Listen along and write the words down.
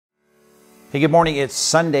Hey, good morning. It's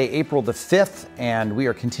Sunday, April the 5th, and we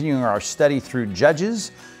are continuing our study through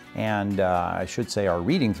Judges, and I should say our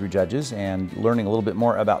reading through Judges, and learning a little bit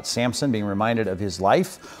more about Samson, being reminded of his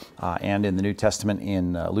life, and in the New Testament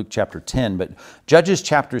in Luke chapter 10. But Judges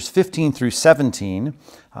chapters 15 through 17,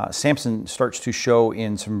 Samson starts to show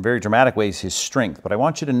in some very dramatic ways his strength. But I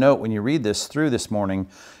want you to note when you read this through this morning,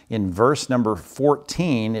 in verse number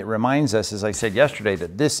 14, it reminds us, as I said yesterday,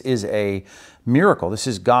 that this is a miracle. This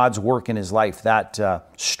is God's work in his life. That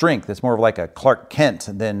strength, it's more of like a Clark Kent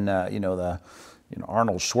than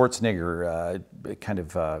Arnold Schwarzenegger kind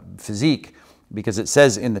of physique, because it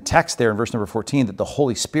says in the text there in verse number 14 that the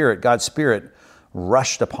Holy Spirit, God's Spirit,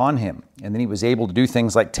 rushed upon him. And then he was able to do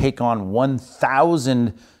things like take on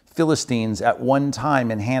 1,000 Philistines at one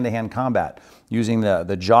time in hand-to-hand combat using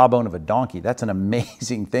the jawbone of a donkey. That's an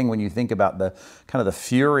amazing thing when you think about the kind of the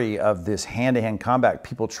fury of this hand-to-hand combat,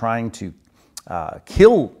 people trying to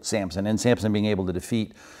kill Samson, and Samson being able to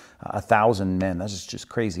defeat 1,000 men. That's just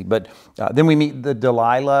crazy. But then we meet the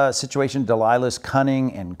Delilah situation, Delilah's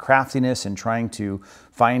cunning and craftiness in trying to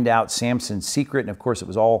find out Samson's secret. And of course, it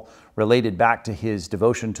was all related back to his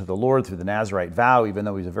devotion to the Lord through the Nazirite vow, even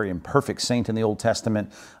though he's a very imperfect saint in the Old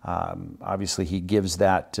Testament. Obviously, he gives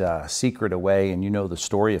that secret away, and you know the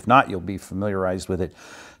story. If not, you'll be familiarized with it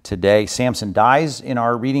today. Samson dies in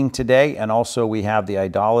our reading today, and also we have the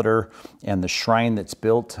idolater and the shrine that's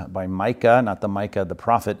built by Micah, not the Micah, the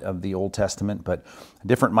prophet of the Old Testament, but a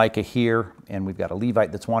different Micah here, and we've got a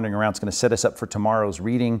Levite that's wandering around. It's going to set us up for tomorrow's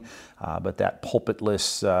reading, but that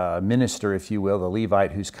pulpitless minister, if you will, the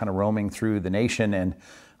Levite who's kind of roaming through the nation, and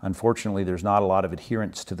unfortunately there's not a lot of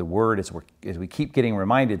adherence to the word as we keep getting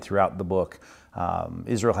reminded throughout the book.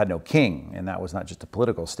 Israel had no king, and that was not just a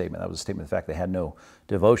political statement. That was a statement of the fact they had no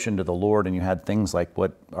devotion to the Lord, and you had things like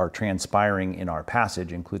what are transpiring in our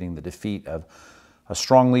passage, including the defeat of a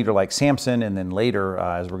strong leader like Samson, and then later,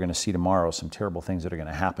 as we're going to see tomorrow, some terrible things that are going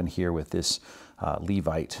to happen here with this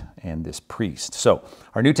Levite and this priest. So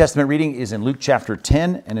our New Testament reading is in Luke chapter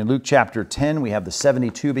 10, and in Luke chapter 10 we have the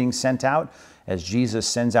 72 being sent out as Jesus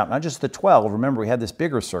sends out not just the 12. Remember, we had this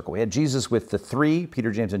bigger circle. We had Jesus with the 3,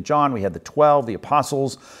 Peter, James, and John. We had the 12, the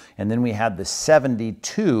apostles, and then we had the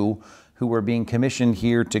 72 who were being commissioned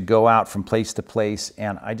here to go out from place to place.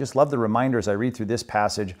 And I just love the reminder as I read through this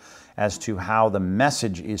passage as to how the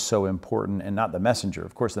message is so important and not the messenger.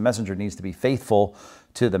 Of course, the messenger needs to be faithful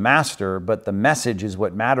to the master, but the message is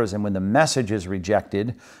what matters. And when the message is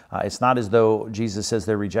rejected, it's not as though Jesus says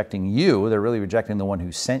they're rejecting you, they're really rejecting the one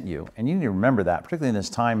who sent you. And you need to remember that, particularly in this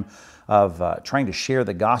time of trying to share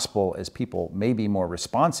the gospel as people may be more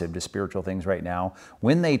responsive to spiritual things right now.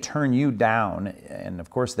 When they turn you down, and of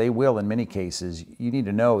course they will in many cases, you need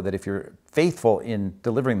to know that if you're faithful in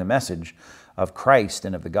delivering the message of Christ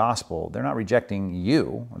and of the gospel, they're not rejecting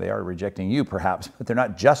you. They are rejecting you perhaps, but they're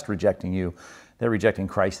not just rejecting you. They're rejecting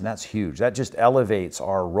Christ, and that's huge. That just elevates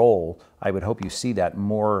our role. I would hope you see that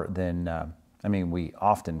more than, we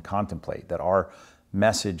often contemplate that our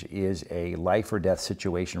message is a life or death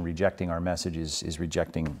situation. Rejecting our message is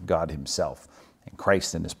rejecting God himself and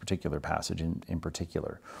Christ in this particular passage in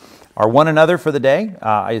particular. Our one another for the day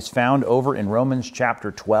is found over in Romans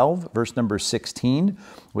chapter 12, verse number 16,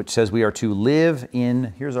 which says we are to live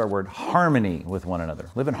in, here's our word, harmony with one another.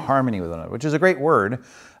 Live in harmony with one another, which is a great word.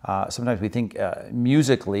 Sometimes we think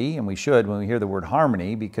musically, and we should when we hear the word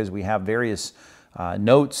harmony, because we have various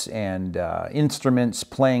notes and instruments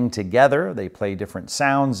playing together. They play different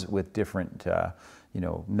sounds with different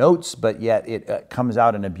notes, but yet it comes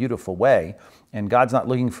out in a beautiful way. And God's not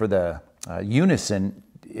looking for the unison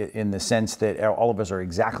in the sense that all of us are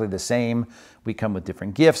exactly the same. We come with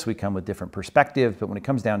different gifts, we come with different perspectives, but when it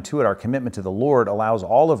comes down to it, our commitment to the Lord allows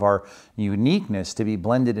all of our uniqueness to be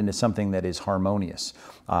blended into something that is harmonious.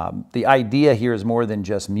 The idea here is more than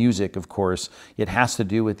just music, of course. It has to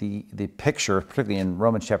do with the picture, particularly in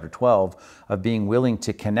Romans chapter 12, of being willing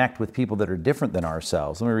to connect with people that are different than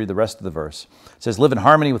ourselves. Let me read the rest of the verse. It says, live in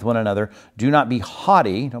harmony with one another. Do not be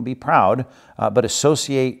haughty, don't be proud, but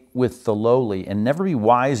associate with the lowly, and never be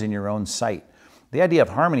wise in your own sight. The idea of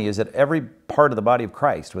harmony is that every part of the body of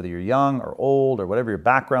Christ, whether you're young or old or whatever your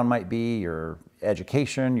background might be, your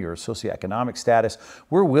education, your socioeconomic status,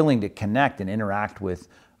 we're willing to connect and interact with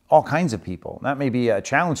all kinds of people. That may be a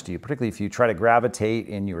challenge to you, particularly if you try to gravitate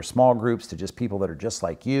in your small groups to just people that are just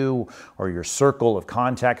like you, or your circle of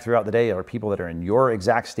contact throughout the day, or people that are in your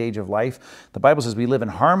exact stage of life. The Bible says we live in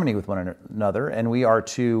harmony with one another, and we are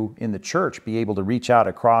to, in the church, be able to reach out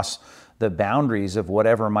across the boundaries of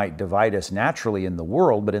whatever might divide us naturally in the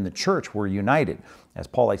world, but in the church we're united. As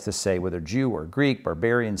Paul likes to say, whether Jew or Greek,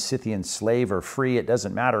 barbarian, Scythian, slave or free, it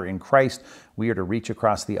doesn't matter. In Christ, we are to reach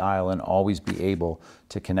across the aisle and always be able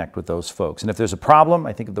to connect with those folks. And if there's a problem,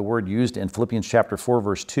 I think of the word used in Philippians chapter 4,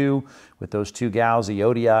 verse 2, with those two gals,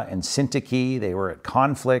 Euodia and Syntyche. They were at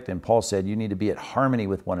conflict, and Paul said, you need to be at harmony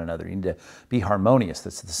with one another. You need to be harmonious.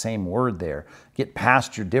 That's the same word there. Get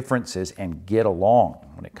past your differences and get along.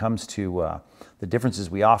 When it comes to the differences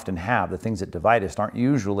we often have, the things that divide us aren't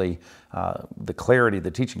usually the clarity,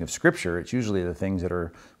 the teaching of Scripture. It's usually the things that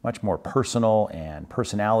are much more personal and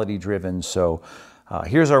personality driven. So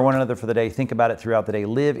here's our one another for the day. Think about it throughout the day.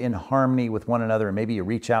 Live in harmony with one another. And maybe you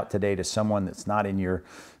reach out today to someone that's not in your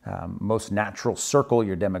most natural circle,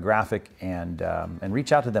 your demographic, and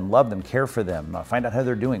reach out to them, love them, care for them, find out how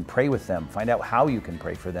they're doing, pray with them, find out how you can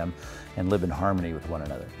pray for them, and live in harmony with one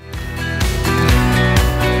another.